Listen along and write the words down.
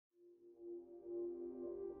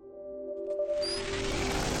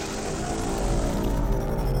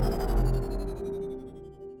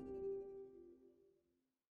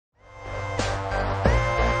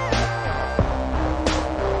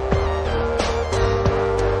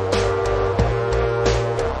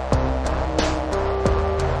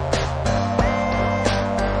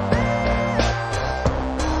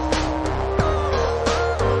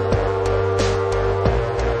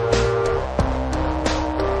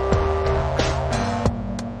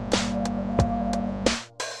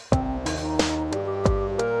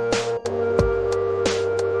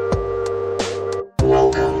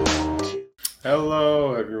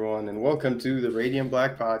welcome to the Radiant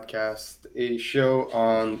Black Podcast, a show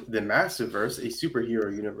on the Massiverse, a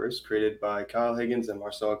superhero universe created by Kyle Higgins and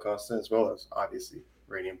Marcel Acosta, as well as, obviously,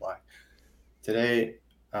 Radiant Black. Today,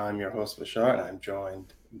 I'm your host, Vishal, and I'm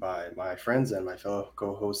joined by my friends and my fellow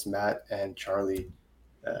co-hosts, Matt and Charlie.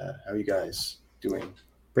 How are you guys doing?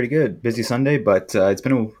 Pretty good. Busy Sunday, but it's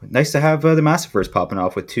been nice to have the Massiverse popping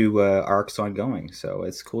off with two arcs ongoing. So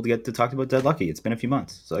it's cool to get to talk about Dead Lucky. It's been a few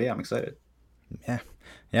months, so yeah, I'm excited. Yeah,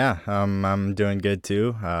 yeah. I'm doing good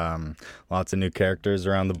too. Lots of new characters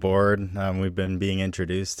around the board. We've been being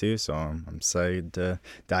introduced to, so I'm excited to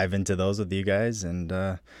dive into those with you guys. And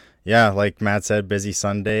yeah, like Matt said, busy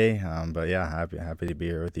Sunday. But yeah, happy to be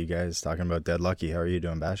here with you guys talking about Dead Lucky. How are you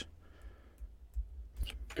doing, Bash?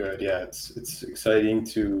 Good, yeah. It's exciting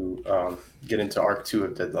to get into Arc 2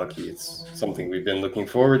 of Dead Lucky. It's something we've been looking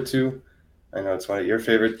forward to. I know it's one of your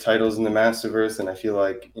favorite titles in the Massiverse, and I feel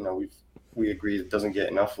like we agree it doesn't get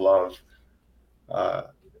enough love. Uh,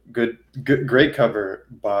 great cover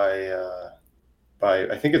by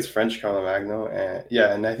I think it's French Carlo, and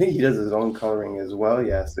yeah, and I think he does his own coloring as well.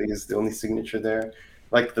 Yeah, so he's the only signature there,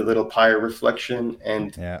 like the little pyre reflection,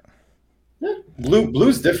 and Yeah, yeah,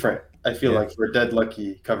 blue's different. I feel yeah. like for Dead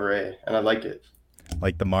Lucky cover A, and I like it.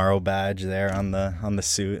 Like the Morrow badge there on the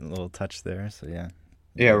suit, a little touch there. So yeah,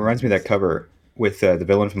 Yeah, it reminds me of that nice. cover with the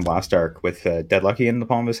villain from last arc with Dead Lucky in the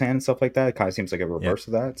palm of his hand and stuff like that. It kind of seems like a Yeah, reverse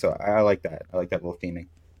of that. So I like that. I like that little theming.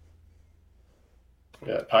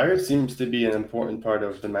 Yeah, pyre seems to be an important part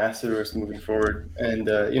of the Massiverse moving forward, and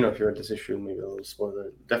if you're at this issue, maybe a little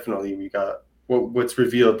spoiler. Definitely, we got what's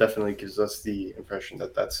revealed. Definitely gives us the impression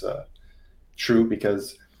that that's true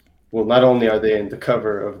because, well, not only are they in the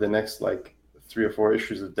cover of the next like 3 or 4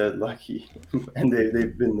 issues of Dead Lucky, and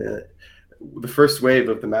they've been the first wave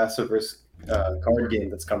of the Massiverse card game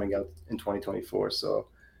that's coming out in 2024. So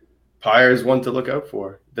Pyre is one to look out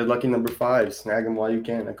for. Dead Lucky number 5, snag them while you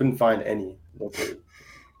can. I couldn't find any locally.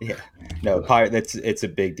 Yeah, no, pirate. It's a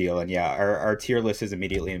big deal, and yeah, our tier list is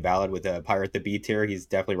immediately invalid with Pirate the B tier. He's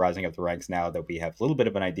definitely rising up the ranks now that we have a little bit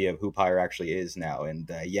of an idea of who Pyre actually is now, and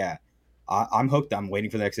yeah, I'm hooked. I'm waiting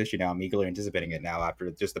for the next issue now. I'm eagerly anticipating it now after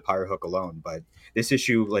just the Pyre hook alone. But this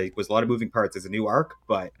issue like was a lot of moving parts. It's a new arc,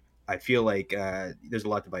 but I feel like there's a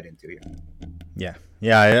lot to bite into here. yeah,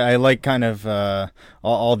 yeah. I like kind of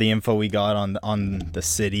all the info we got on the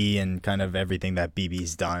city and kind of everything that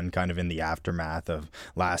BB's done, kind of in the aftermath of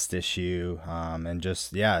last issue, and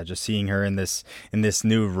just seeing her in this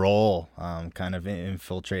new role, kind of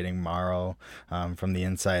infiltrating Morrow from the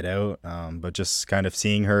inside out, but just kind of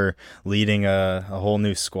seeing her leading a whole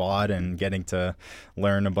new squad and getting to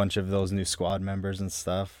learn a bunch of those new squad members and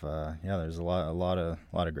stuff. Yeah, there's a lot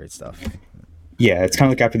of great stuff. Yeah, it's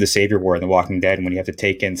kind of like after the Savior War in The Walking Dead, when you have to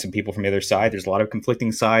take in some people from the other side. There's a lot of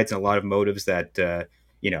conflicting sides and a lot of motives that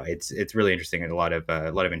it's really interesting and a lot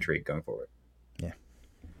of intrigue going forward. Yeah.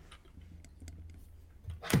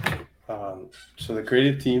 So the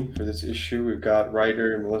creative team for this issue, we've got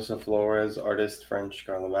writer Melissa Flores, artist French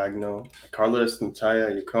Carlo Magno, colorist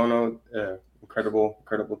Natalia Yacono,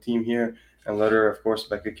 incredible team here, and letter, of course,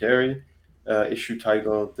 Becca Carey. Issue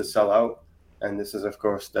titled The Sellout, and this is, of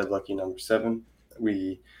course, Dead Lucky number 7.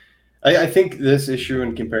 I think this issue,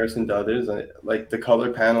 in comparison to others, like the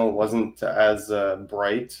color panel wasn't as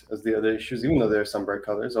bright as the other issues, even though there are some bright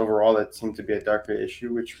colors. Overall, it seemed to be a darker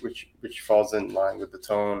issue, which falls in line with the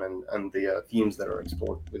tone and the themes that are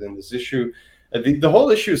explored within this issue. The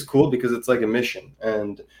whole issue is cool because it's like a mission,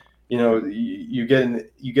 and you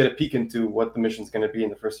get a peek into what the mission's going to be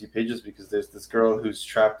in the first few pages because there's this girl who's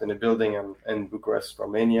trapped in a building in Bucharest,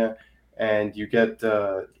 Romania, and you get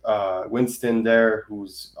Winston there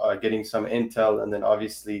who's getting some intel, and then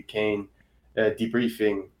obviously Kane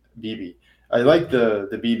debriefing BB. I like the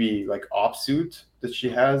BB like op suit that she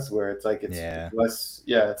has, where it's like it's Yeah. less,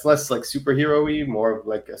 yeah, it's less like superhero-y, more of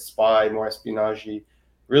like a spy, more espionage.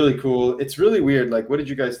 Really cool. It's really weird. Like, what did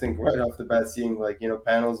you guys think right off the bat, seeing like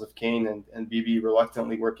panels of Kane and BB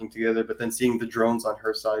reluctantly working together, but then seeing the drones on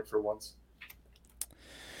her side for once?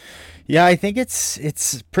 Yeah, I think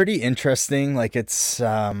it's pretty interesting. Like it's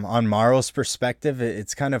on Morrow's perspective,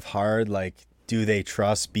 it's kind of hard. Like, do they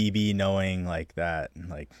trust BB knowing like that?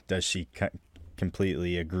 Like, does she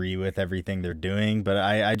completely agree with everything they're doing? But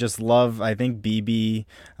I just love. I think BB,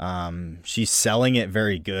 she's selling it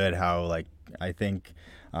very good. How like I think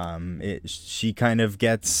she kind of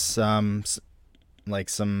gets like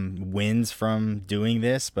some wins from doing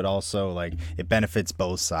this, but also like it benefits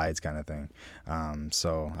both sides, kind of thing.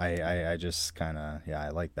 So I just kind of, yeah, I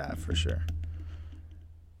like that for sure.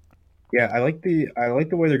 Yeah, I like the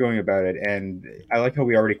way they're going about it, and I like how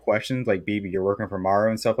we already questioned like BB, you're working for Morrow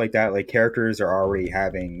and stuff like that. Like characters are already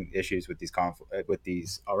having issues with these with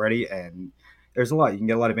these already, and there's a lot you can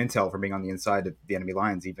get a lot of intel from being on the inside of the enemy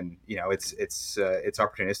lines. Even it's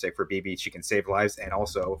opportunistic for BB. She can save lives and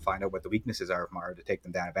also find out what the weaknesses are of Morrow to take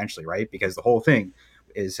them down eventually, right? Because the whole thing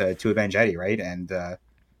is to avenge Eddie, right? And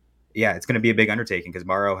yeah, it's going to be a big undertaking because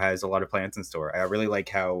Morrow has a lot of plans in store. I really like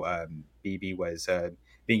how BB was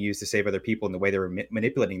being used to save other people and the way they were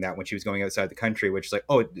manipulating that when she was going outside the country, which is like,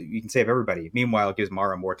 oh, you can save everybody. Meanwhile, it gives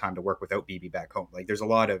Morrow more time to work without BB back home. Like, there's a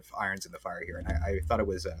lot of irons in the fire here, and I thought it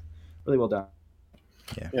was really well done.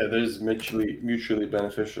 Yeah. Yeah, there's mutually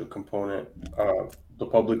beneficial component. The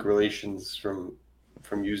public relations from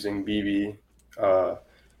using BB. Uh,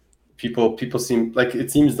 people seem like it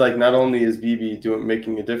seems like not only is BB doing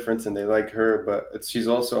making a difference and they like her, but she's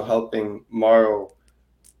also helping Morrow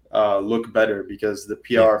look better because the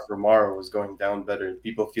Yeah. PR for Morrow is going down better.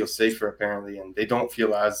 People feel safer apparently, and they don't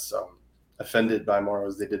feel as offended by Morrow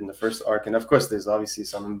as they did in the first arc. And of course, there's obviously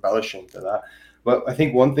some embellishing to that. But I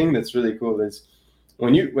think one thing that's really cool is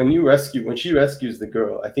when she rescues the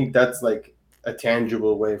girl. I think that's like a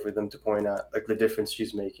tangible way for them to point out like the difference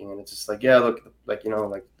she's making. And it's just like, yeah, look, like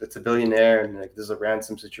like it's a billionaire and like there's a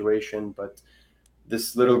ransom situation, but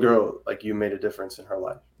this little girl, like you made a difference in her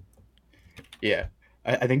life. Yeah.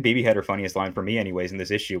 I think Baby had her funniest line for me, anyways, in this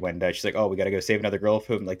issue when she's like, "Oh, we got to go save another girl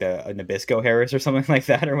from like the Nabisco Harris or something like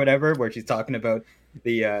that or whatever," where she's talking about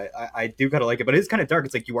the. I do kind of like it, but it's kind of dark.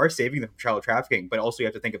 It's like you are saving them from child trafficking, but also you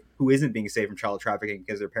have to think of who isn't being saved from child trafficking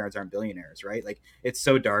because their parents aren't billionaires, right? Like it's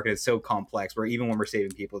so dark and it's so complex. Where even when we're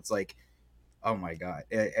saving people, it's like, oh my god,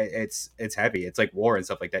 it's heavy. It's like war and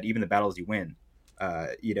stuff like that. Even the battles you win,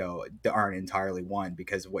 aren't entirely won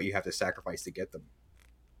because of what you have to sacrifice to get them.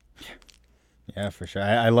 Yeah, for sure.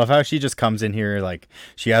 I love how she just comes in here like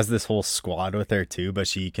she has this whole squad with her too, but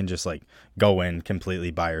she can just like go in completely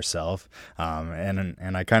by herself.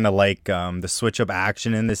 And I kind of like the switch up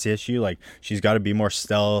action in this issue. Like she's got to be more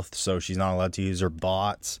stealth, so she's not allowed to use her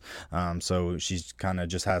bots. So she's kind of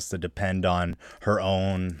just has to depend on her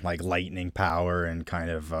own like lightning power and kind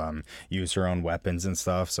of use her own weapons and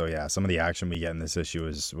stuff. So yeah, some of the action we get in this issue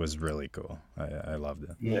was really cool. I loved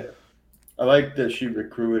it. Yeah. I like that she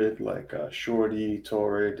recruited like Shorty,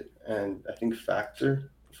 Torrid, and I think Factor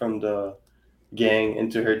from the gang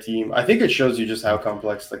into her team. I think it shows you just how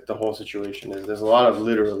complex like the whole situation is. There's a lot of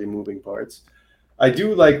literally moving parts. I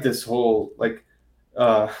do like this whole like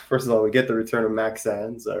first of all, we get the return of Max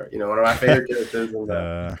Sands, or one of my favorite characters in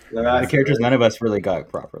Uh, the The characters Massive. none of us really got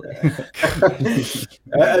properly.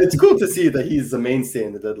 It's cool to see that he's the mainstay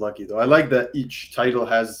in the Dead Lucky, though. I like that each title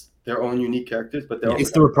has their own unique characters, but they yeah. also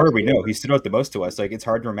It's the have reporter we continuity. know. He stood out the most to us. Like it's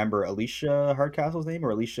hard to remember Alicia Hardcastle's name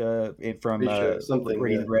or Alicia from Alicia, something, yeah.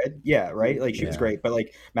 Radiant Red. Yeah, right. Like she was Yeah. great, but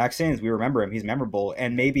like Max Sands, we remember him. He's memorable,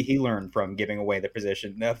 and maybe he learned from giving away the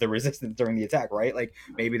position of the resistance during the attack. Right. Like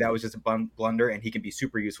maybe that was just a blunder, and he can be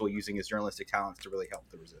super useful using his journalistic talents to really help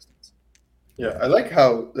the resistance. Yeah, Yeah. I like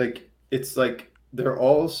how like it's like they're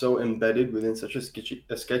all so embedded within such a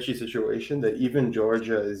sketchy situation that even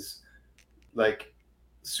Georgia is like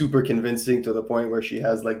super convincing to the point where she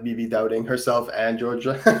has like BB doubting herself and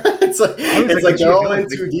Georgia. I was It's like like they're confused. all No, in like,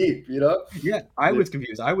 too deep, you know? yeah, I was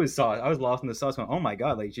confused. I was lost in the sauce. Going, oh my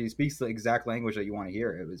god! Like she speaks the exact language that you want to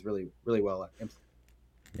hear. It was really, really well implemented.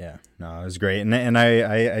 Yeah, no, it was great, and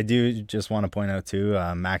I do just want to point out too,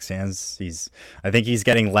 Max Sands. I think he's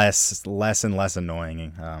getting less and less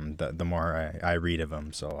annoying. The more I read of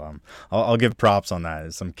him, so I'll give props on that.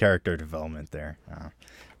 There's some character development there.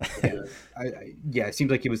 For Yeah, sure. yeah, it seems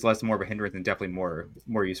like he was less more of a hindrance and definitely more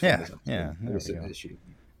useful in Yeah, this yeah, episode. there This we go. issue.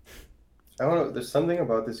 I don't know. There's something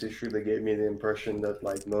about this issue that gave me the impression that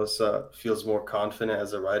like Melissa feels more confident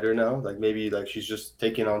as a writer now. Like maybe like she's just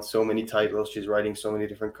taking on so many titles. She's writing so many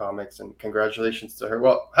different comics. And congratulations to her.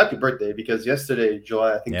 Well, happy birthday because yesterday,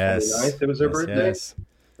 July I think Yes, 29th, it was her yes, birthday. yes.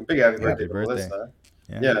 A big happy Yeah, birthday Happy to birthday. Melissa.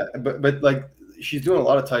 Yeah, Yeah, but like she's doing a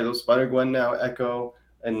lot of titles. Spider Gwen now, Echo,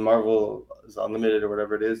 and Marvel is Unlimited or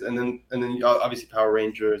whatever it is, and then obviously Power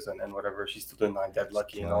Rangers and whatever. She's still doing Nine Dead she's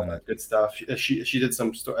Lucky and all killing it. that good stuff. She did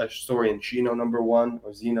some story in Shino #1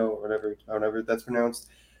 or Xeno or whatever however that's pronounced,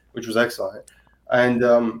 which was excellent. And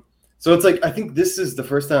so it's like I think this is the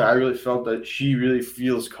first time I really felt that she really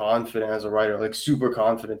feels confident as a writer, like super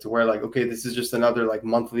confident to where like okay, this is just another like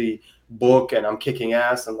monthly book and I'm kicking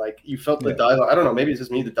ass and like you felt the Yeah. dialogue. I don't know, maybe it's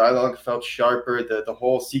just me. The dialogue felt sharper. The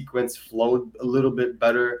whole sequence flowed a little bit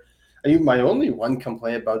better. I think my only one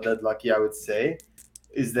complaint about Dead Lucky, I would say,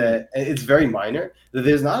 is that and it's very minor. That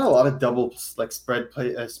there's not a lot of double like spread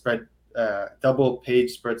double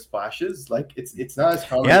page spread splashes. Like it's not as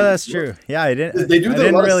common Yeah, in the that's book true. Yeah, I because didn't they do I a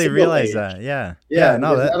didn't lot of really single realize page. that. Yeah. Yeah, Yeah, and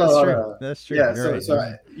no, there's not a that's lot true. of That's true. yeah. You're So right. so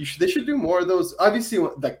Yeah. they should do more of those. Obviously,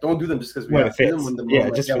 like don't do them just because we When it have to do them fits. when the Yeah,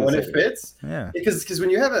 moment. just Yeah, for the when sake it of it. fits. Yeah. Because when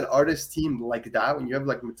you have an artist team like that, when you have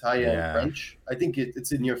like Mattia and Yeah. French, I think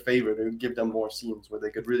it's in your favor to give them more scenes where they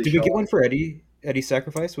could really Did we show get off. one for Eddie? Eddie's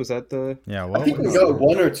sacrifice? Was that the? Yeah, I what think we was got that?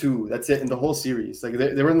 one or two. That's it in the whole series. Like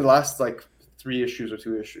they were in the last like 3 issues or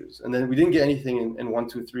 2 issues, and then we didn't get anything in 1,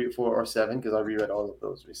 2, 3, 4, or 7 because I reread all of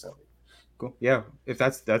those recently. Cool. Yeah, if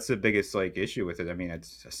that's the biggest like issue with it, I mean,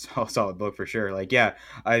 it's a solid book for sure. Like, yeah,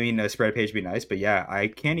 I mean, a spread page would be nice, but yeah, I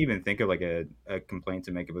can't even think of like a complaint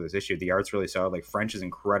to make about this issue. The art's really solid. Like, French is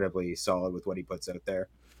incredibly solid with what he puts out there,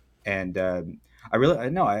 and I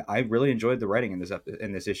really enjoyed the writing in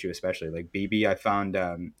in this issue, especially like BB. I found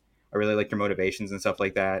I really liked their motivations and stuff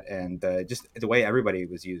like that, and just the way everybody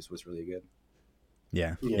was used was really good.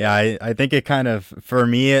 Yeah. Yeah, Yeah, I think it kind of, for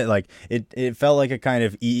me, it felt like a kind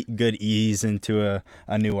of good ease into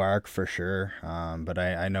a new arc for sure. But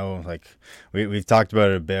I know, like, we've talked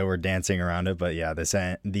about it a bit, we're dancing around it, but yeah,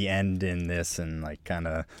 the end in this, and like kind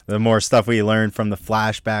of the more stuff we learned from the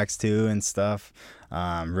flashbacks too and stuff,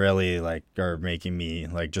 really like are making me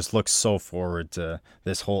like just look so forward to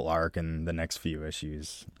this whole arc and the next few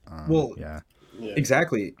issues. Well, Yeah. yeah,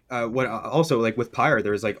 exactly. What also like with Pyre,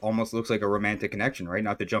 there's like almost looks like a romantic connection, right?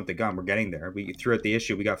 Not to jump the gun, we're getting there. We throughout the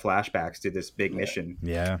issue, we got flashbacks to this big yeah. mission,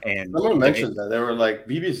 Yeah. and Someone mentioned that they were like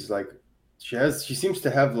BB's like she seems to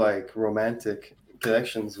have like romantic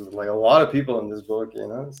connections with like a lot of people in this book, you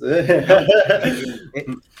know. no,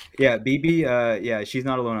 yeah, BB, yeah, she's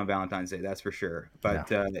not alone on Valentine's Day, that's for sure. No.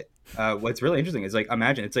 But what's really interesting is like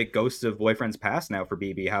imagine it's like ghosts of boyfriends past now for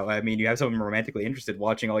BB. How I mean, you have someone romantically interested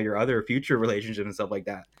watching all your other future relationships and stuff like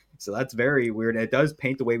that. So that's very weird. And it does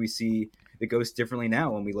paint the way we see the ghosts differently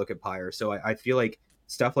now when we look at Pyre. So I feel like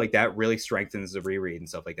stuff like that really strengthens the reread and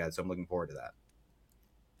stuff like that. So I'm looking forward to that.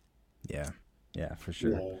 Yeah. Yeah, for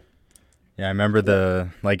sure. Yeah, Yeah, I remember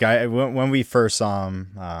yeah, when we first saw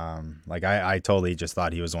him, like I totally just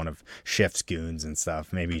thought he was one of Schiff's goons and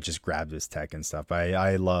stuff. Maybe he just grabbed his tech and stuff. But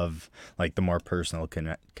I love like the more personal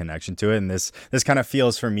connection to it, and this kind of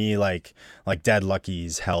feels for me like Dead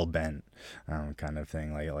Lucky's Hellbent, kind of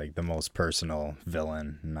thing, like the most personal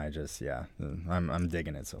villain. And I just yeah, I'm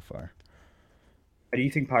digging it so far. How do you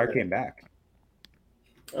think Pyre came back?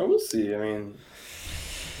 I will see. I mean,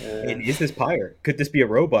 And is this Pyre? Could this be a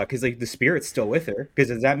robot? Because like the spirit's still with her. Because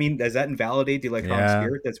does that invalidate the electronic Yeah,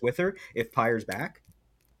 spirit that's with her if Pyre's back?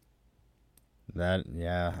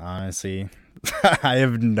 yeah. Honestly, I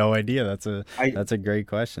have no idea. I That's a great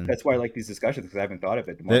question. That's why I like these discussions because I haven't thought of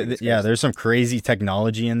it. The more we Yeah, discuss, there's some crazy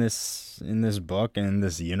technology in this book and in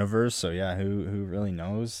this universe. So yeah, who really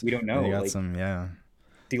knows? we don't know. They got Like some, yeah,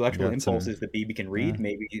 the they electrical got some, impulses that BB can yeah, read.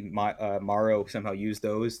 Maybe Morrow somehow used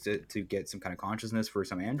those to get some kind of consciousness for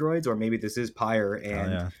some androids, or maybe this is Pyre oh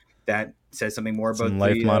and yeah, that says something more some about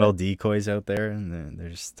life the. model decoys out there, and they're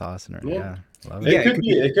just tossing her. yeah. Yeah, love it. Yeah, it could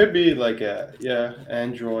be. It could be like a yeah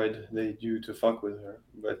android they do to fuck with her,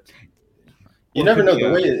 but you Or it never could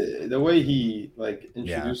know be the way he like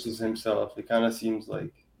Yeah, introduces himself. It kind of seems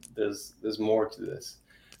like there's more to this.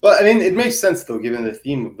 But I mean, it makes sense though, given the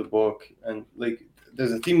theme of the book, and like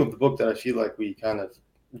there's a theme of the book that I feel like we kind of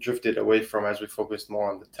drifted away from as we focused more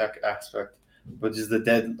on the tech aspect, which is the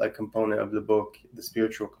dead like component of the book, the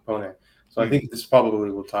spiritual component. So I hmm. think this probably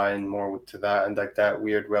will tie in more to that and like that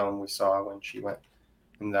weird realm we saw when she went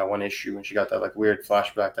in that one issue when she got that like weird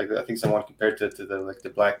flashback. Like I think someone compared it to the like the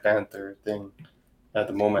Black Panther thing at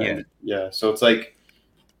the moment. Yeah. And yeah, so it's like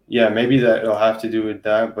yeah, maybe that it'll have to do with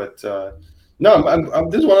that. But no,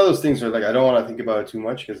 this is one of those things where like I don't want to think about it too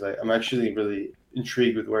much because I'm actually really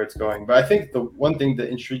intrigued with where it's going. But I think the one thing that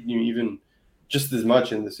intrigued me even just as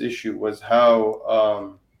much in this issue was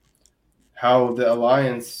how the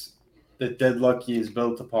alliance that Dead Lucky is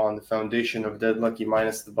built upon, the foundation of Dead Lucky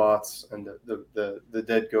minus the bots and the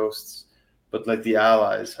dead ghosts, but like the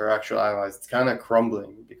allies, her actual allies, it's kind of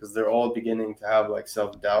crumbling because they're all beginning to have like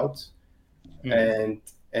self doubt Hmm.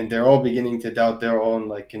 and they're all beginning to doubt their own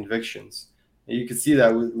like convictions. And you can see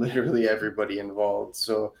that with literally everybody involved.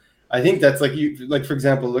 So I think that's like you like for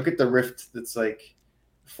example, look at the rift that's like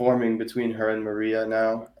forming between her and Maria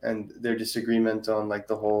now and their disagreement on like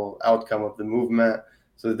the whole outcome of the movement.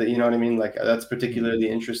 So that you know what I mean? Like that's Hmm. particularly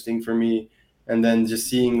interesting for me. And then just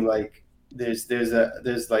seeing like there's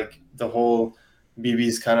like the whole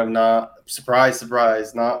BB's kind of not surprise,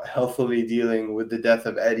 not healthily dealing with the death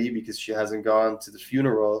of Eddie because she hasn't gone to the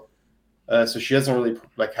funeral. So she hasn't really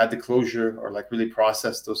like had the closure or like really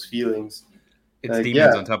processed those feelings. It's Like,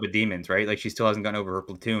 demons yeah, on top of demons, right? Like she still hasn't gotten over her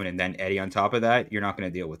platoon, and then Eddie on top of that. You're not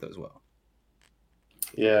going to deal with those well.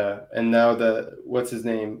 yeah. And now what's his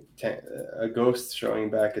name? A ghost showing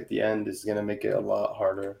back at the end is gonna make it a lot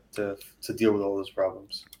harder to deal with all those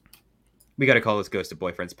problems. We got to call this Ghost of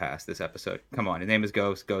Boyfriend's Past this episode. Come on, his name is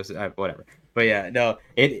Ghost, whatever. But yeah, no,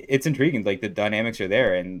 it's intriguing. Like the dynamics are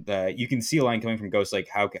there, and you can see a line coming from Ghost. Like,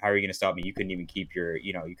 how are you going to stop me? You couldn't even keep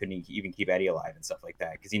you couldn't even keep Eddie alive and stuff like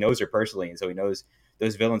that because he knows her personally, and so he knows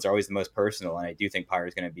those villains are always the most personal. And I do think Pyre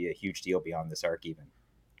is going to be a huge deal beyond this arc, even.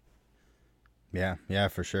 Yeah,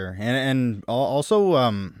 for sure. And also,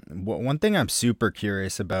 one thing I'm super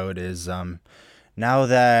curious about is now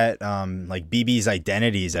that like BB's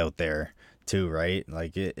identity is out there too, right?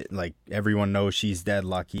 Like like everyone knows she's dead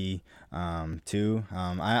lucky too.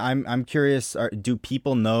 I'm curious. Do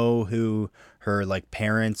people know who her like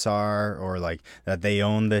parents are, or like that they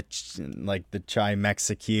own like the Chai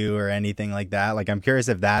Mexico or anything like that? Like I'm curious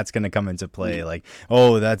if that's gonna come into play. Like,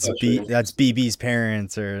 oh, That's really that's interesting. BB's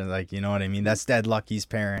parents, or like, you know what I mean? That's Dead Lucky's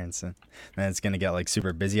parents, and then it's gonna get like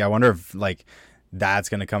super busy. I wonder if like that's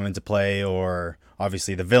going to come into play, or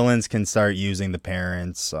obviously the villains can start using the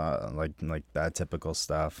parents, like that typical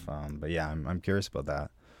stuff. But yeah, I'm curious about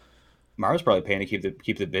that. Mara's probably paying to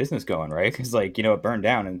keep the business going, right? Because like it burned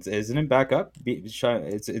down, and isn't it back up?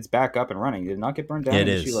 It's back up and running. Did it not get burned down It in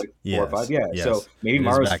issue is. like 4 or 5? Yes. Yeah. So Yes. maybe It is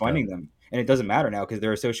Mara's back up. funding them, and it doesn't matter now because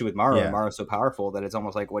they're associated with Mara, and Yeah. Mara's so powerful that it's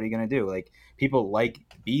almost like, what are you gonna do? Like people like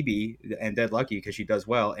BB and Dead Lucky because she does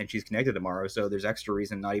well and she's connected to Mara, so there's extra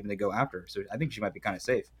reason not even to go after her. So I think she might be kind of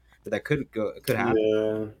safe, but that could happen.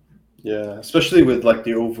 Yeah, yeah. Especially with like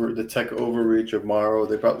the tech overreach of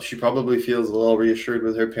Morrow, she probably feels a little reassured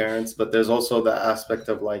with her parents, but there's also that aspect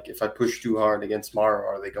of like, if I push too hard against Morrow,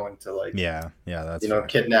 are they going to like, Yeah. Yeah. That's fair.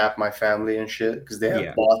 kidnap my family and shit? Because they have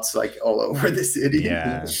Yeah. bots like all over the city.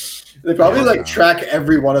 Yeah. They probably Yeah. like No. track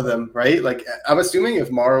every one of them, right? Like I'm assuming if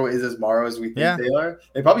Morrow is as Morrow as we think Yeah. they are,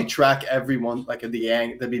 they probably track everyone, like the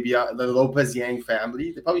Yang, the Bibiana, the Lopez Yang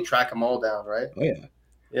family. They probably track them all down, right? Oh yeah.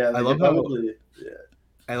 Yeah, I they love how probably. Yeah.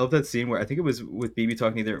 I love that scene where I think it was with BB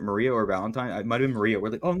talking to either Maria or Valentine. It might have been Maria.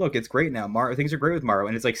 We're like, oh look, it's great now. Things are great with Morrow,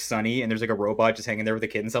 and it's like sunny, and there's like a robot just hanging there with a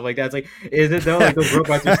kid and stuff like that. It's like, is it though? Like those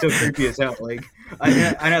robots are still creepy as hell. Like,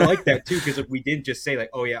 and I like that too because we did just say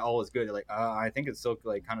like, oh yeah, all is good. Like, I think it's still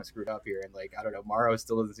like kind of screwed up here, and like I don't know, Morrow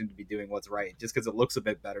still doesn't seem to be doing what's right. Just because it looks a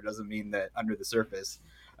bit better doesn't mean that under the surface,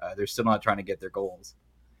 they're still not trying to get their goals.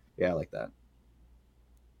 Yeah, I like that.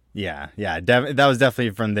 Yeah, yeah, that was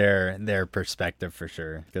definitely from their perspective for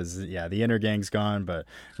sure. Because yeah, the inner gang's gone, but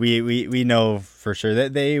we know for sure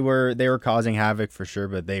that they were causing havoc for sure,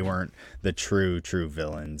 but they weren't the true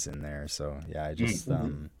villains in there. So yeah, I just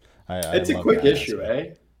Mhm. I It's a love quick that issue, aspect.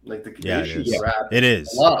 eh? Like the Yeah, it issue's Yeah, is. rapid. It A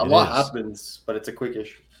is. lot, a It lot is. happens, but it's a quick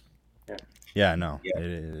issue. Yeah. Yeah, no, yeah. it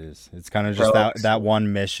is. It's kind of just Prologues. that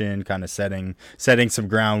one mission, kind of setting some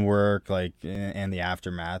groundwork, like and the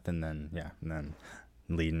aftermath, and then yeah, and then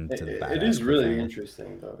leading to the It badass is really cliffhanger.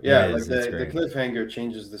 interesting though. It Yeah, like is. It's the great. cliffhanger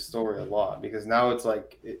changes the story a lot because now it's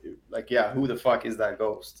like, like yeah, who the fuck is that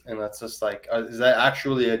ghost? And that's just like, is that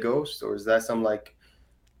actually a ghost or is that some like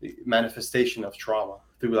manifestation of trauma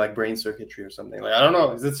through like brain circuitry or something? Like I don't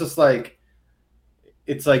know. It's just like,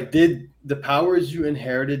 it's like, did the powers you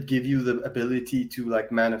inherited give you the ability to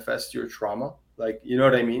like manifest your trauma? Like, you know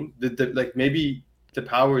what I mean? Like maybe the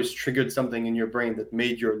powers triggered something in your brain that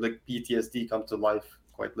made your like PTSD come to life,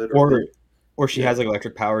 quite literally. Or she Yeah, has like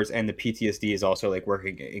electric powers and the PTSD is also like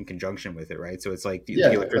working in conjunction with it, right? So it's like the yeah,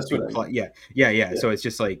 that's what electricity I mean. yeah. Yeah, So it's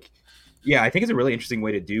just like, yeah, I think it's a really interesting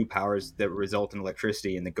way to do powers that result in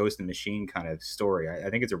electricity and the ghost and machine kind of story. I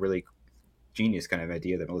think it's a really genius kind of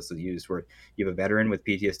idea that Melissa used, where you have a veteran with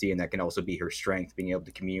PTSD and that can also be her strength, being able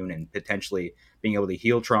to commune and potentially being able to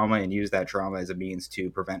heal trauma and use that trauma as a means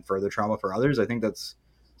to prevent further trauma for others. I think that's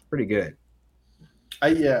pretty good. I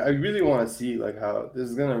really want to see like how this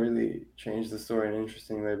is gonna really change the story in an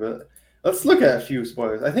interesting way. But let's look at a few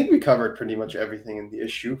spoilers. I think we covered pretty much everything in the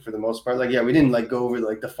issue for the most part. Like, yeah, we didn't like go over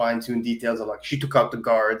like the fine-tuned details of like she took out the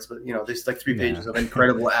guards, but there's like 3 pages Yeah. of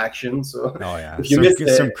incredible action. So Oh yeah. if you missed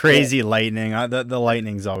Some it, yeah, crazy lightning. The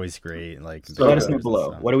lightning's always great. Like the so Let us good. know colors and below.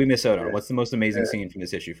 stuff. What do we miss out on? Yeah. What's the most amazing Yeah. scene from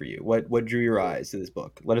this issue for you? What drew your eyes to this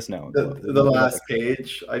book? Let us know below. The We'd love last to.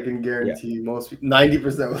 page, I can Yeah, guarantee most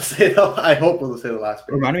 90% will say. I hope will say the last it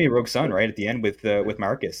page. reminded me of Rogue Sun, right at the end with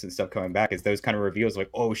Marcus and stuff coming back. Is those kind of reveals like,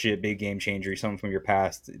 oh shit, big game changer, someone from your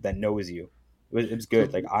past that knows you. It was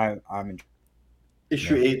good. Like So I'm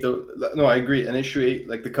issue Yeah. 8 though, no, I agree. And issue 8,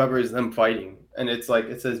 like the cover is them fighting, and it's like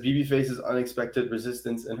it says BB faces unexpected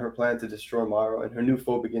resistance in her plan to destroy Morrow, and her new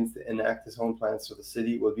foe begins to enact his own plans for the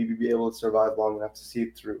city. Will BB be able to survive long enough to see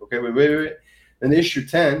it through? Okay, wait. And issue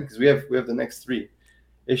 10, because we have the next three.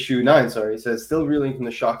 Issue 9, sorry, it says still reeling from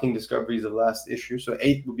the shocking discoveries of last issue. So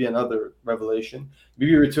 8 will be another revelation.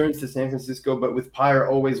 Bibi returns to San Francisco, but with Pyre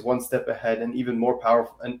always one step ahead and even more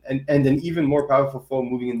powerful and an even more powerful foe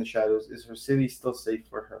moving in the shadows. Is her city still safe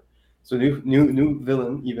for her? So new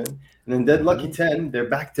villain even. And then Dead Lucky 10, they're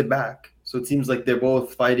back to back. So it seems like they're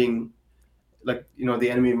both fighting, like, the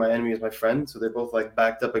enemy of my enemy is my friend. So they're both like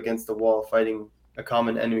backed up against the wall fighting a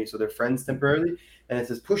common enemy. So they're friends temporarily. And it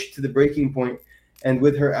says pushed to the breaking point, and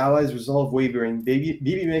with her allies' resolve wavering,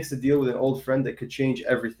 Bibi makes a deal with an old friend that could change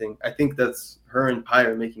everything. I think that's her and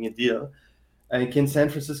Pyre making a deal. And can San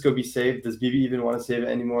Francisco be saved? Does Bibi even want to save it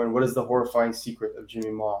anymore? And what is the horrifying secret of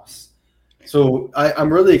Jimmy Moss? So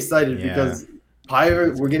I'm really excited because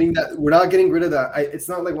Pyre, we're not getting rid of that. It's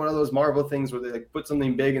not like one of those Marvel things where they like put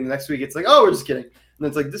something big and the next week it's like, oh, we're just kidding. And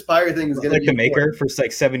it's like this Pyre thing is going to be like the Maker for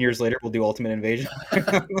like 7 years later. We'll do Ultimate Invasion.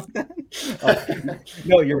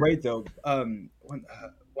 No, you're right though.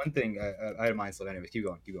 One thing I had a mind slip. Anyways, keep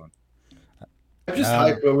going. I'm just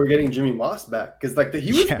hyped that we're getting Jimmy Moss back because like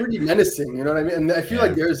he was pretty menacing, you know what I mean? And I feel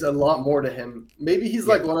like there's a lot more to him. Maybe he's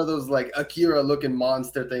like one of those like Akira looking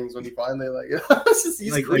monster things when he finally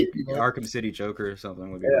he's like, creepy. Like Arkham City Joker or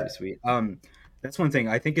something would be pretty sweet. That's one thing.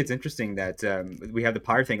 I think it's interesting that we have the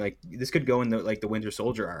Pyre thing. Like this could go in the Winter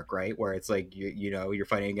Soldier arc, right? Where it's like you're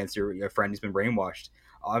fighting against your friend who's been brainwashed.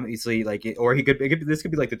 Obviously, like this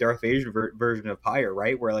could be like the Darth Vader version of Pyre,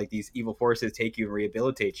 right? Where like these evil forces take you and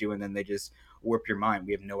rehabilitate you, and then they just warp your mind.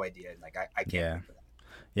 We have no idea. Like I can't wait for that.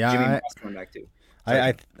 Yeah, Jimmy Moss coming back too.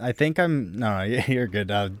 I think you're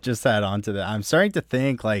good. Just add on to that. I'm starting to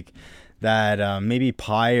think like that maybe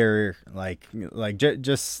Pyre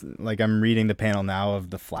just like I'm reading the panel now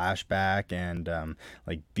of the flashback and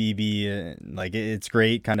like Bibi like it's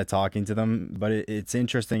great kind of talking to them, but it's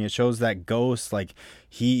interesting. It shows that Ghost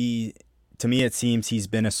to me it seems he's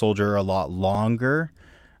been a soldier a lot longer.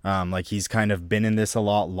 Like he's kind of been in this a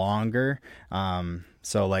lot longer.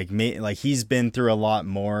 So like he's been through a lot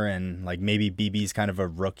more, and like maybe Bibi's kind of a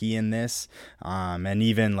rookie in this. And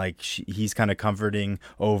even like he's kind of comforting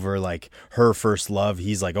over like her first love.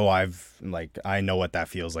 He's like, oh, I know what that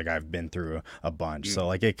feels like. I've been through a bunch. So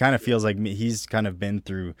like it kind of feels like he's kind of been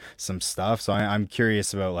through some stuff. So I'm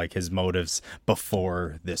curious about like his motives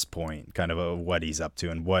before this point, kind of what he's up to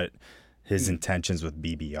and what his intentions with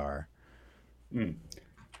Bibi are.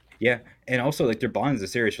 Yeah, and also like their bond is a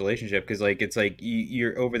serious relationship because like it's like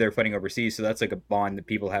you're over there fighting overseas, so that's like a bond that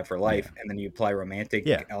people have for life, and then you apply romantic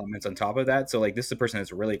elements on top of that. So like this is a person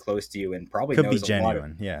that's really close to you and probably could knows be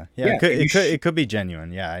genuine. a lot of, It could be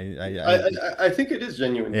genuine. Yeah, I think it is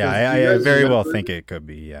genuine. Yeah, I very well think it could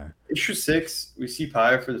be. Yeah. Issue 6, we see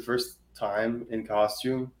Pyre for the first time in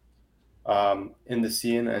costume, in the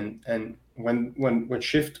scene, and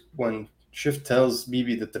when Shift tells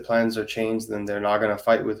Bibi that the plans are changed and they're not going to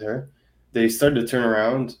fight with her, they start to turn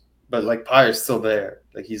around, but like Pyre's still there.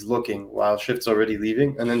 Like he's looking while Shift's already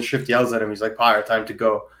leaving. And then Shift yells at him. He's like, Pyre, time to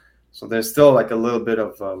go. So there's still like a little bit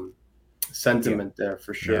of sentiment there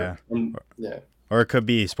for sure. Or it could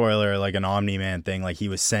be, spoiler, like an Omni-Man thing. Like he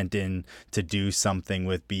was sent in to do something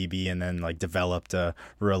with Bibi and then like developed a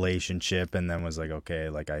relationship and then was like, okay,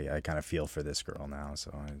 like I kind of feel for this girl now.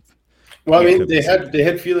 So well, I mean, they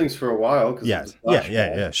had feelings for a while. Yeah,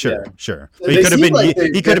 sure. But he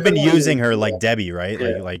could have been using her like Debbie,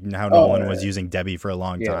 right? Like how Nolan was using Debbie for a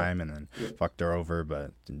long time and then fucked her over,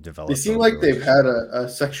 but developed. They seem like they've had a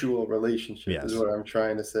sexual relationship. Is what I'm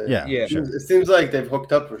trying to say. Yeah. Sure. It seems like they've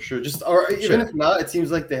hooked up for sure. Even if not, it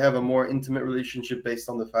seems like they have a more intimate relationship based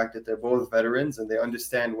on the fact that they're both veterans and they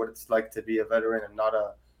understand what it's like to be a veteran and not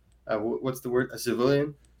what's the word, a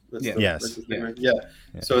civilian.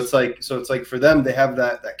 So it's like for them they have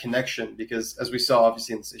that connection because as we saw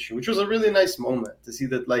obviously in this issue, which was a really nice moment to see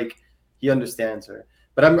that like he understands her.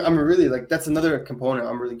 But I'm really like that's another component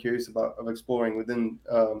I'm really curious about of exploring within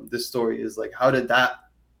this story is like how did that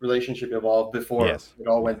relationship evolve before it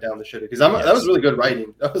all went down the shitter? Because that was really good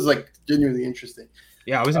writing. That was like genuinely interesting.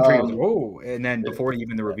 Yeah, I was intrigued. And then before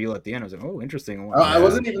even the reveal at the end, I was like, oh, interesting. I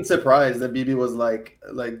wasn't even surprised that Bibi was like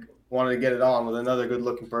wanted to get it on with another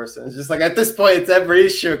good-looking person. It's just like at this point, it's every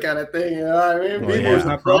issue kind of thing. You know what I mean?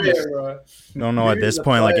 Don't know at this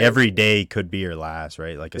point. Like every day could be your last,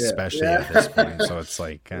 right? Like especially at this point. So it's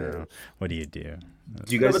like, I don't know, what do you do?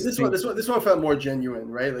 Do you guys? But this one felt more genuine,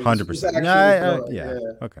 right? Like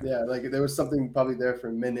 100%. Okay. Yeah, like there was something probably there for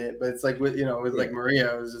a minute, but it's like with like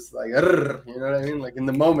Maria, it was just like, you know what I mean? Like in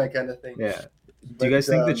the moment kind of thing. Yeah. Do you guys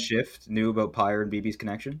think that Shift knew about Pyre and Bibi's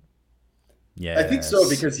connection? Yeah, I think so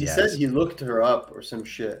because he said he looked her up or some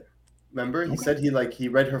shit. Remember, he said he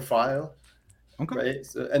read her file. Okay. Right.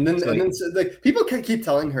 So, and then like people can keep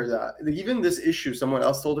telling her that. Like, even this issue, someone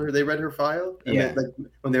else told her they read her file, and Yeah. like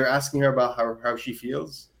when they were asking her about how she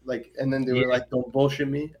feels, like, and then they were like, "Don't bullshit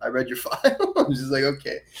me. I read your file." I'm just like,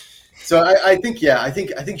 okay. So I think I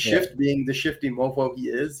think Shift being the shifty mofo he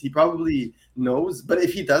is, he probably knows. But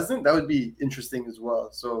if he doesn't, that would be interesting as well.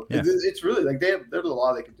 So it's really like there's a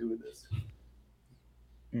lot they could do with this.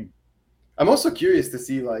 I'm also curious to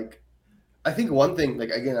see, like, I think one thing, like,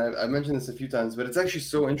 again, I mentioned this a few times, but it's actually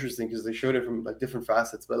so interesting because they showed it from like different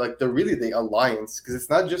facets. But like the alliance, because it's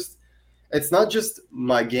not just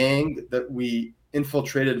my gang that we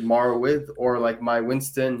infiltrated Mara with, or like my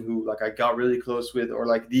Winston who like I got really close with, or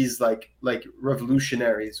like these like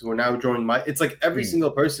revolutionaries who are now joining my. It's like every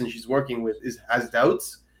single person she's working with has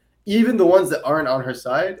doubts, even the ones that aren't on her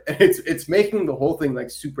side, and it's making the whole thing like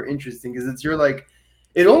super interesting because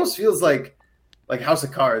it almost feels like House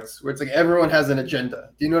of Cards, where it's like everyone has an agenda.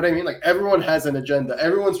 Do you know what I mean? Like everyone has an agenda.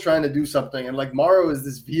 Everyone's trying to do something, and like Morrow is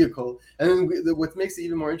this vehicle. And then what makes it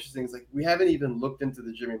even more interesting is like we haven't even looked into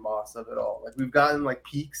the Jimmy Moss of it all. Like we've gotten like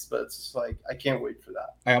peaks, but it's just like I can't wait for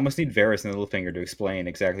that. I almost need Varys and Littlefinger to explain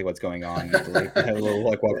exactly what's going on. Like have a little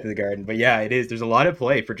like walk through the garden. But yeah, it is. There's a lot of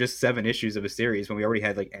play for just 7 issues of a series when we already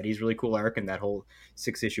had like Eddie's really cool arc and that whole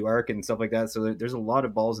 6-issue arc and stuff like that. So there's a lot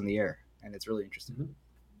of balls in the air, and it's really interesting. Mm-hmm.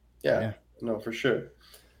 Yeah, no, for sure.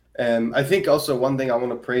 I think also one thing I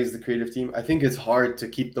want to praise the creative team. I think it's hard to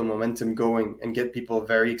keep the momentum going and get people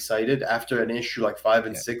very excited after an issue like 5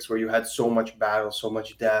 and 6, where you had so much battle, so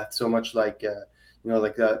much death, so much like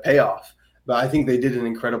payoff. But I think they did an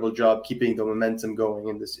incredible job keeping the momentum going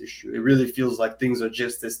in this issue. It really feels like things are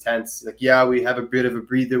just as tense. Like, yeah, we have a bit of a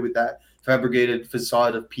breather with that fabricated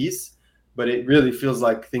facade of peace, but it really feels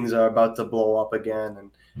like things are about to blow up again,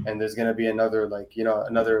 and there's going to be another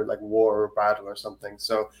war or battle or something.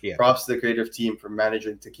 So props to the creative team for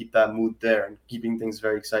managing to keep that mood there and keeping things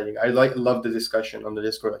very exciting. I love the discussion on the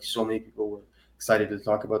Discord. Like so many people were excited to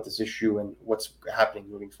talk about this issue and what's happening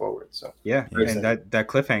moving forward. So and that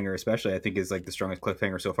cliffhanger especially I think is like the strongest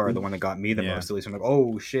cliffhanger so far, the one that got me the most, at least. I'm like,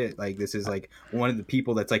 oh shit, like this is like one of the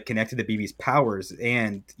people that's like connected to BB's powers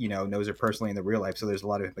and knows her personally in the real life, so there's a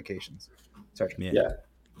lot of implications. Sorry.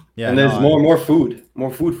 Yeah, and there's more food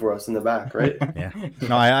for us in the back, right?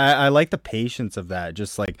 No, I like the patience of that.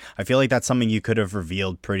 Just like I feel like that's something you could have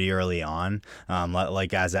revealed pretty early on,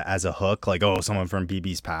 like as a hook, like, oh, someone from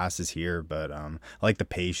BB's past is here. But I like the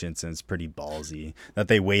patience, and it's pretty ballsy that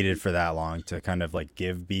they waited for that long to kind of like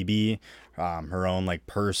give BB her own like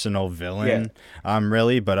personal villain,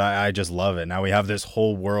 really. But I just love it. Now we have this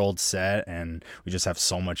whole world set, and we just have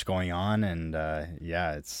so much going on, and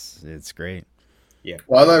it's great. Yeah.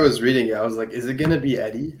 While I was reading it, I was like, "Is it gonna be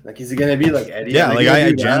Eddie? Like, is it gonna be like Eddie?" Yeah, like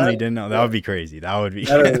I genuinely didn't know. That would be crazy. That would be.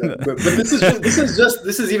 But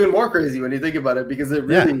this is even more crazy when you think about it, because it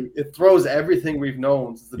really it throws everything we've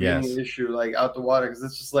known since the beginning of the issue like out the water. Because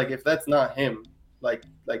it's just like, if that's not him, like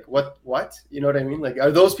what you know what I mean? Like,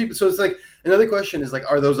 are those people? So it's like another question is like,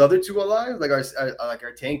 are those other two alive? Like,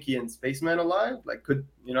 are Tanky and Spaceman alive? Like, could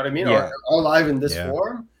you know what I mean? Are alive in this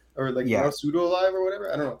form, or like pseudo alive or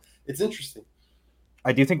whatever? I don't know. It's interesting.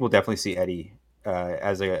 I do think we'll definitely see Eddie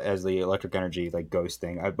as the electric energy like ghost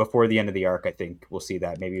thing before the end of the arc. I think we'll see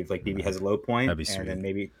that maybe if like BB has a low point, that'd be sweet. And then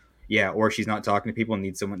maybe or she's not talking to people and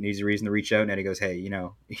needs a reason to reach out, and Eddie goes, hey,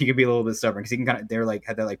 he could be a little bit stubborn because he can kind of they're like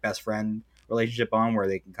had that like best friend relationship on where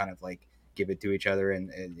they can kind of like give it to each other, and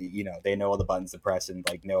they know all the buttons to press and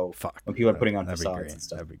like know when people are putting on facades and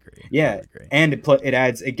stuff. That'd be great. Yeah, and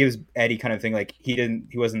it gives Eddie kind of thing like he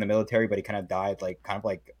was in the military, but he kind of died like kind of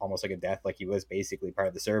like almost like a death, like he was basically part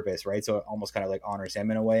of the service, right? So it almost kind of like honors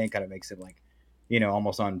him in a way and kind of makes him like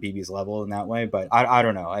almost on BB's level in that way. But I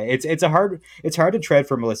don't know. It's hard to tread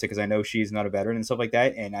for Melissa because I know she's not a veteran and stuff like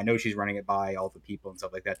that, and I know she's running it by all the people and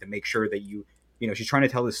stuff like that to make sure that she's trying to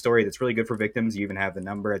tell this story that's really good for victims. You even have the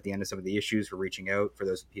number at the end of some of the issues for reaching out for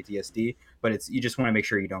those with PTSD, but you just want to make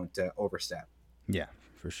sure you don't overstep. Yeah,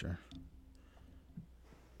 for sure.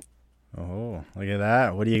 Oh, look at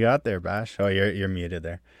that. What do you got there, Bash? Oh, you're muted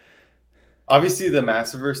there. Obviously, the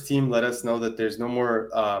Massiverse team let us know that there's no more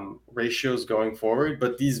ratios going forward,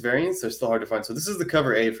 but these variants are still hard to find. So this is the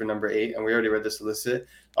cover A for number 8, and we already read the solicit.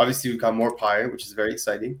 Obviously, we've got more Pyre, which is very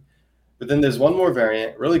exciting. But then there's one more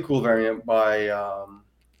variant, really cool variant by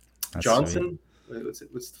Johnson.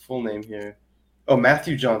 What's the full name here? Oh,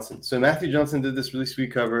 Matthew Johnson. So Matthew Johnson did this really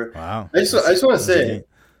sweet cover. Wow. I just want to say,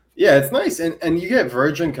 yeah, it's nice. And you get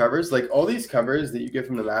virgin covers. Like all these covers that you get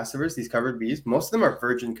from the Massiverse, these covered bees, most of them are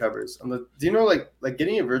virgin covers. Do you know like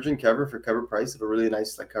getting a virgin cover for cover price of a really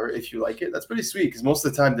nice like cover, if you like it, that's pretty sweet because most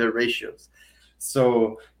of the time they're ratios.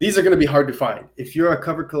 So these are going to be hard to find. If you're a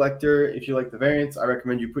cover collector, if you like the variants, I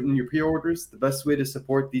recommend you put in your pre-orders. The best way to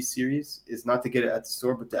support these series is not to get it at the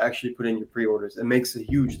store, but to actually put in your pre-orders. It makes a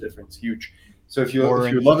huge difference, huge. So if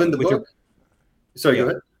you're loving the book, sorry, go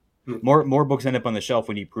ahead. More books end up on the shelf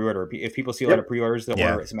when you pre-order. If people see a lot of pre-orders, they'll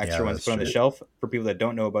order some extra ones put on the shelf for people that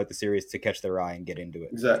don't know about the series to catch their eye and get into it.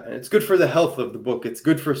 Exactly. It's good for the health of the book. It's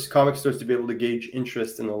good for comic stores to be able to gauge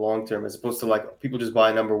interest in the long term, as opposed to like people just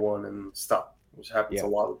buy number one and stop, which happens a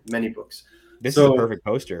lot with many books. This is a perfect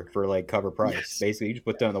poster for like cover price. Yes. Basically, you just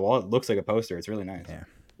put it on the wall. It looks like a poster. It's really nice. Yeah.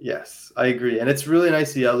 Yes, I agree. And it's really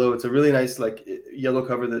nice yellow. It's a really nice like yellow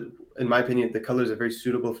cover that, in my opinion, the colors are very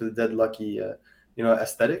suitable for the Dead Lucky,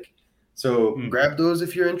 aesthetic. So grab those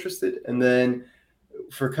if you're interested. And then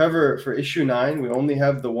for issue 9, we only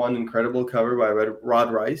have the one incredible cover by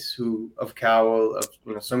Rod Rice, of Cowl, of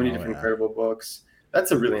so many different incredible books.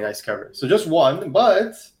 That's a really nice cover. So just one,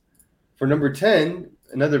 but for number 10,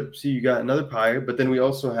 you got another pirate, but then we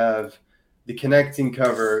also have the connecting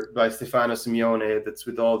cover by Stefano Simeone that's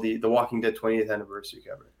with all the Walking Dead 20th anniversary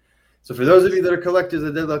cover. So for those of you that are collectors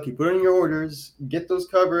of Dead Lucky, put in your orders, get those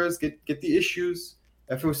covers, get the issues.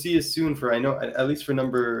 FOC is soon for, I know, at least for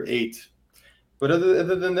number 8. But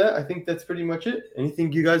other than that, I think that's pretty much it.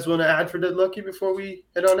 Anything you guys want to add for Dead Lucky before we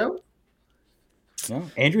head on out? No,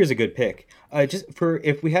 Andrew is a good pick. Just for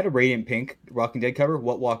if we had a Radiant Pink Walking Dead cover,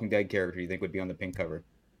 what Walking Dead character do you think would be on the pink cover?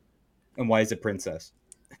 And why is it Princess?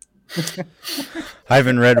 I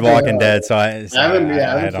haven't read Walking Dead, so I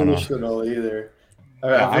haven't finished it all either.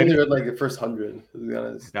 I've only read like the first 100, to be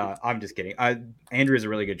honest. No, I'm just kidding. Andrew is a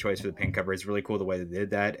really good choice for the pink cover. It's really cool the way they did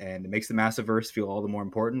that, and it makes the Massiverse feel all the more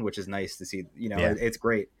important, which is nice to see. It's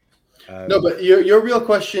great. No, but your real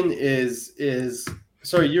question is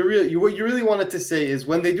sorry, what you really wanted to say is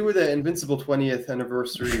when they do the Invincible 20th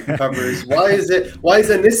anniversary covers, why is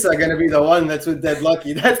Anissa going to be the one that's with Dead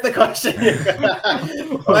Lucky? That's the question.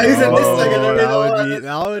 Why is Anissa going to be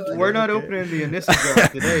the one? We're not opening the Anissa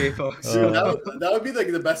draft today, folks. That would be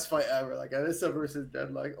like the best fight ever, like Anissa versus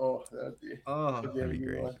Dead Lucky. Oh, that'd be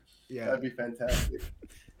great. Yeah, that'd be fantastic.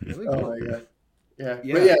 Really cool. My god. Yeah.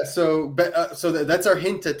 But so that's our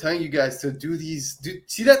hint at telling you guys to do these.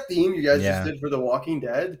 See that theme you guys just did for The Walking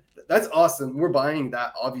Dead? That's awesome. We're buying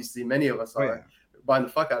that. Obviously, many of us are buying the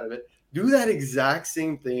fuck out of it. Do that exact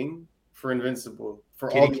same thing for Invincible. For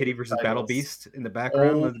Kitty versus Battle Beast in the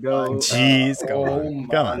background. Let's go. Jeez,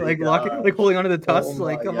 come on. Like holding onto the tusks.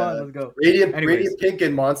 Come on, let's go. Radiant Pink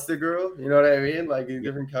and Monster Girl. You know what I mean? Like in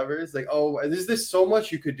different covers. Like there's so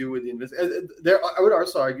much you could do with the Invincible. I would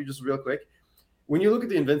also argue just real quick. When you look at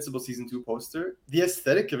the Invincible Season 2 poster, the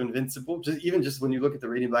aesthetic of Invincible, just when you look at the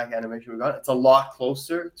Radiant Black animation we got, it's a lot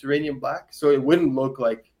closer to Radiant Black. So it wouldn't look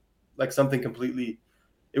like something completely.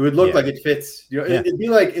 It would look like it fits. It'd be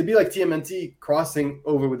like TMNT crossing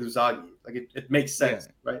over with Uzagi. Like it makes sense,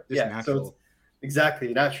 right? Natural. So it's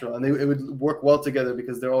exactly natural, and it would work well together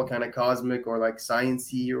because they're all kind of cosmic or like science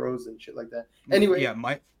heroes and shit like that. Anyway,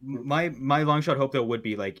 my long shot hope though would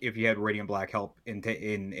be like if you had Radiant Black help in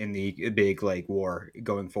the big like war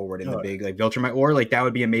going forward in the big like Viltrumite war, like that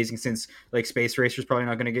would be amazing since like Space Racer's probably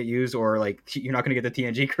not going to get used or like you're not going to get the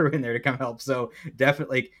TNG crew in there to come help. So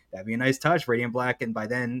definitely like, that'd be a nice touch, Radiant Black, and by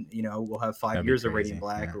then we'll have 5 years of Radiant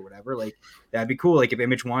Black or whatever. Like that'd be cool. Like if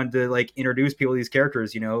Image wanted to like introduce people to these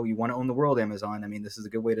characters, you want to own the world, Amazon. I mean, this is a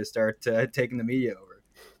good way to start taking the media over.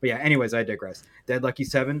 But yeah, anyways, I digress. Dead Lucky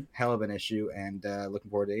 7, hell of an issue, and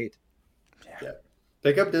looking forward to 8. Yeah.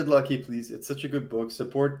 Pick up Dead Lucky, please. It's such a good book.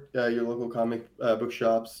 Support your local comic book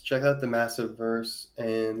shops. Check out the Massiverse,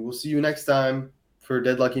 and we'll see you next time for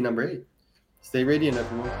Dead Lucky number 8. Stay radiant,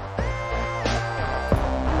 everyone.